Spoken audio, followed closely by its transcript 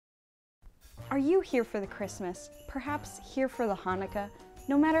Are you here for the Christmas? Perhaps here for the Hanukkah?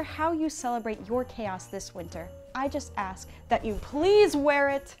 No matter how you celebrate your chaos this winter, I just ask that you please wear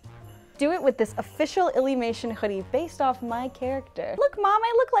it. Do it with this official illymation hoodie based off my character. Look, Mom,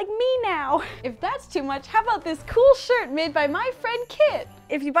 I look like me now. If that's too much, how about this cool shirt made by my friend Kit?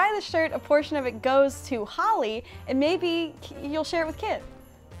 If you buy the shirt, a portion of it goes to Holly, and maybe you'll share it with Kit.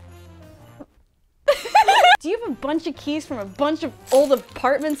 Do you have a bunch of keys from a bunch of old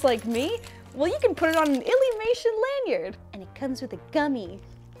apartments like me? Well, you can put it on an illymation lanyard. And it comes with a gummy.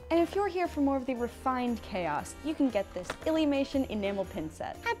 And if you're here for more of the refined chaos, you can get this illymation enamel pin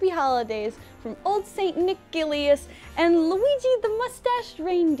set. Happy holidays from old Saint Nicholas and Luigi the mustached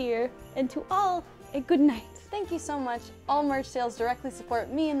reindeer. And to all, a good night. Thank you so much. All merch sales directly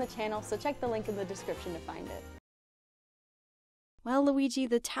support me and the channel, so check the link in the description to find it. Well, Luigi,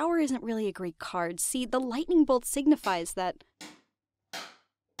 the tower isn't really a great card. See, the lightning bolt signifies that...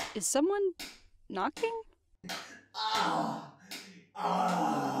 Is someone knocking? Oh.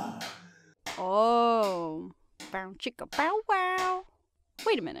 Bow chicka bow wow.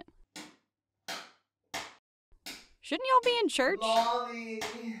 Wait a minute. Shouldn't y'all be in church? Mommy!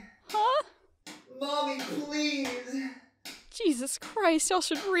 Huh? Mommy, please! Jesus Christ, y'all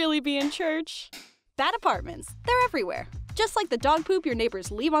should really be in church. Bad apartments, they're everywhere. Just like the dog poop your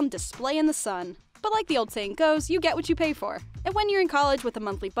neighbors leave on display in the sun. But like the old saying goes, you get what you pay for. And when you're in college with a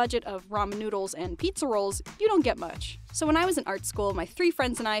monthly budget of ramen noodles and pizza rolls, you don't get much. So when I was in art school, my 3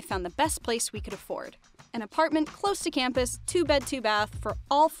 friends and I found the best place we could afford. An apartment close to campus, 2-bed, 2-bath, for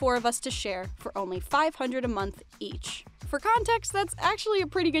all 4 of us to share for only $500 a month each. For context, that's actually a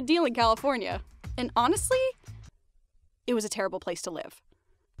pretty good deal in California. And honestly, it was a terrible place to live.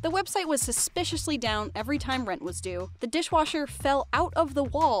 The website was suspiciously down every time rent was due, the dishwasher fell out of the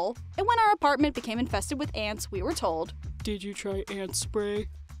wall, and when our apartment became infested with ants, we were told, "Did you try ant spray?"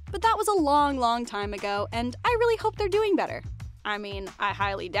 But that was a long, long time ago, and I really hope they're doing better. I mean, I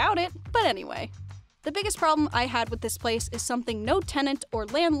highly doubt it, but anyway. The biggest problem I had with this place is something no tenant or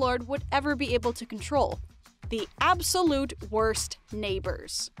landlord would ever be able to control. The absolute worst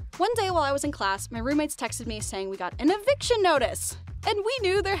neighbors. One day while I was in class, my roommates texted me saying we got an eviction notice. And we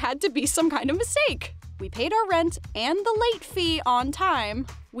knew there had to be some kind of mistake. We paid our rent and the late fee on time.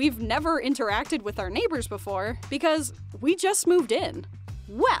 We've never interacted with our neighbors before because we just moved in.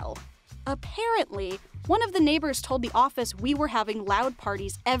 Well, apparently, one of the neighbors told the office we were having loud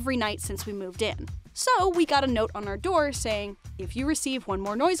parties every night since we moved in. So we got a note on our door saying, if you receive one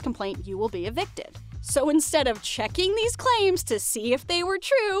more noise complaint, you will be evicted. So instead of checking these claims to see if they were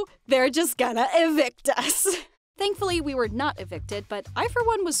true, they're just gonna evict us. Thankfully, we were not evicted, but I for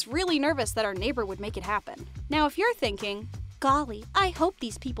one was really nervous that our neighbor would make it happen. Now, if you're thinking, golly, I hope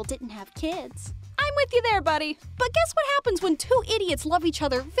these people didn't have kids. I'm with you there, buddy. But guess what happens when 2 idiots love each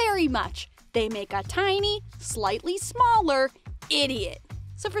other very much? They make a tiny, slightly smaller idiot.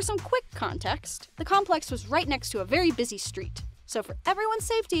 So for some quick context, the complex was right next to a very busy street. So for everyone's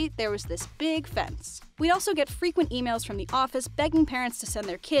safety, there was this big fence. We'd also get frequent emails from the office begging parents to send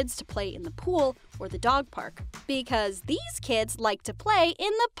their kids to play in the pool or the dog park. Because these kids like to play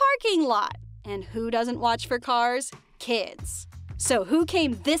in the parking lot. And who doesn't watch for cars? Kids. So who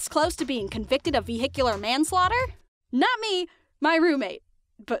came this close to being convicted of vehicular manslaughter? Not me, my roommate.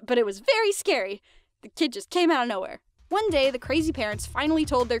 But it was very scary. The kid just came out of nowhere. One day, the crazy parents finally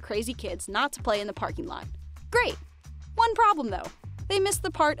told their crazy kids not to play in the parking lot. Great. One problem though, they missed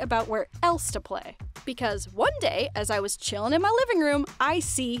the part about where else to play. Because one day, as I was chilling in my living room, I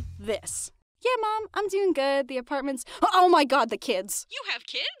see this. Yeah, Mom, I'm doing good. The apartment's... Oh my God, the kids. You have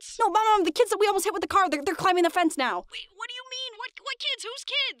kids? No, Mom, the kids that we almost hit with the car, they're climbing the fence now. Wait, what do you mean? What kids? Whose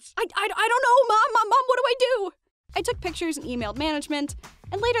kids? I don't know, Mom, what do I do? I took pictures and emailed management,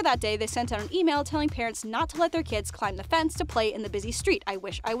 and later that day they sent out an email telling parents not to let their kids climb the fence to play in the busy street. I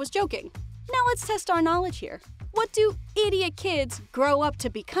wish I was joking. Now let's test our knowledge here. What do idiot kids grow up to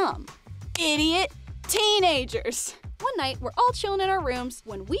become? Idiot teenagers. One night, we're all chilling in our rooms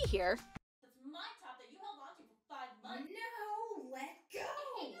when we hear... That's my top that you held on to for 5 months. No, let go.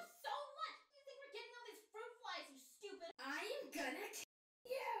 I hate you so much. You think we're getting all these fruit flies, you stupid. I am gonna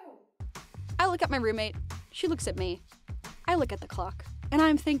kill you. I look at my roommate. She looks at me. I look at the clock. And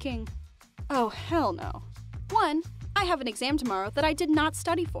I'm thinking, oh, hell no. 1, I have an exam tomorrow that I did not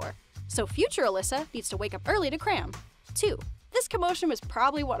study for. So future Alyssa needs to wake up early to cram. 2, this commotion was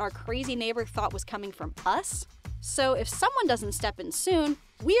probably what our crazy neighbor thought was coming from us. So if someone doesn't step in soon,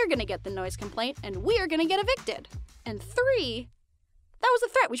 we are gonna get the noise complaint and we are gonna get evicted. And 3, that was a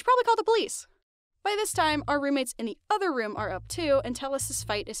threat. We should probably call the police. By this time, our roommates in the other room are up too and tell us this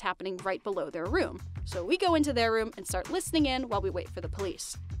fight is happening right below their room. So we go into their room and start listening in while we wait for the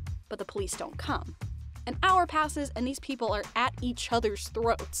police. but the police don't come. An hour passes and these people are at each other's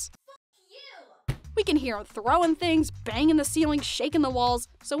throats. You! We can hear them throwing things, banging the ceiling, shaking the walls,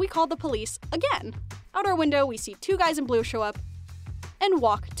 so we called the police again. Out our window, we see 2 guys in blue show up and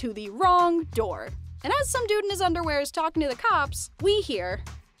walk to the wrong door. And as some dude in his underwear is talking to the cops, we hear,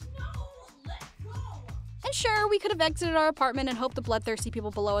 No! Let go! and sure, we could have exited our apartment and hoped the bloodthirsty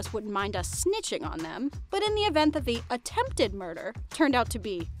people below us wouldn't mind us snitching on them, but in the event that the attempted murder turned out to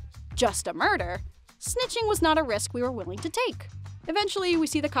be just a murder, snitching was not a risk we were willing to take. Eventually, we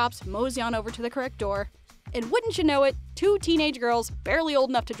see the cops mosey on over to the correct door, and wouldn't you know it, 2 teenage girls, barely old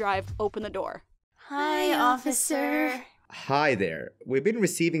enough to drive, open the door. Hi, officer. Hi there. We've been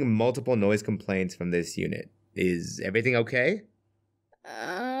receiving multiple noise complaints from this unit. Is everything okay?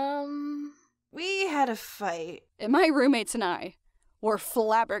 We had a fight. And my roommates and I were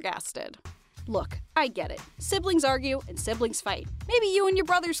flabbergasted. Look, I get it. Siblings argue and siblings fight. Maybe you and your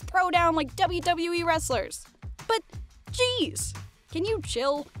brothers throw down like WWE wrestlers. But, geez, can you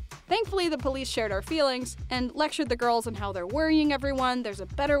chill? Thankfully, the police shared our feelings and lectured the girls on how they're worrying everyone, there's a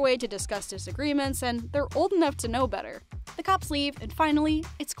better way to discuss disagreements, and they're old enough to know better. The cops leave, and finally,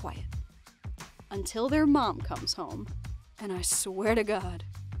 it's quiet. Until their mom comes home. And I swear to God,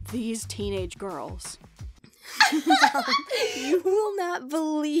 these teenage girls. You will not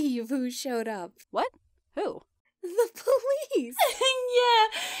believe who showed up. What? Who? The police.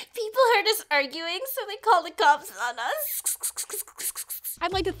 Yeah, people heard us arguing, so they called the cops on us.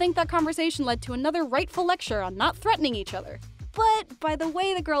 I'd like to think that conversation led to another rightful lecture on not threatening each other. But by the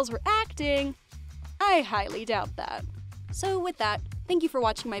way the girls were acting, I highly doubt that. So with that, thank you for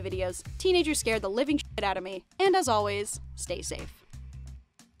watching my videos. Teenagers scared the living shit out of me. And as always, stay safe.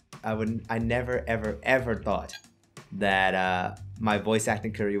 I never, ever thought that my voice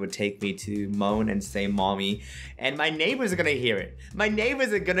acting career would take me to moan and say mommy, and my neighbors are gonna hear it. My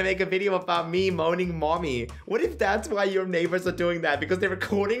neighbors are gonna make a video about me moaning mommy. What if that's why your neighbors are doing that? Because they're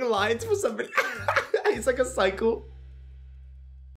recording lines for somebody? It's like a cycle.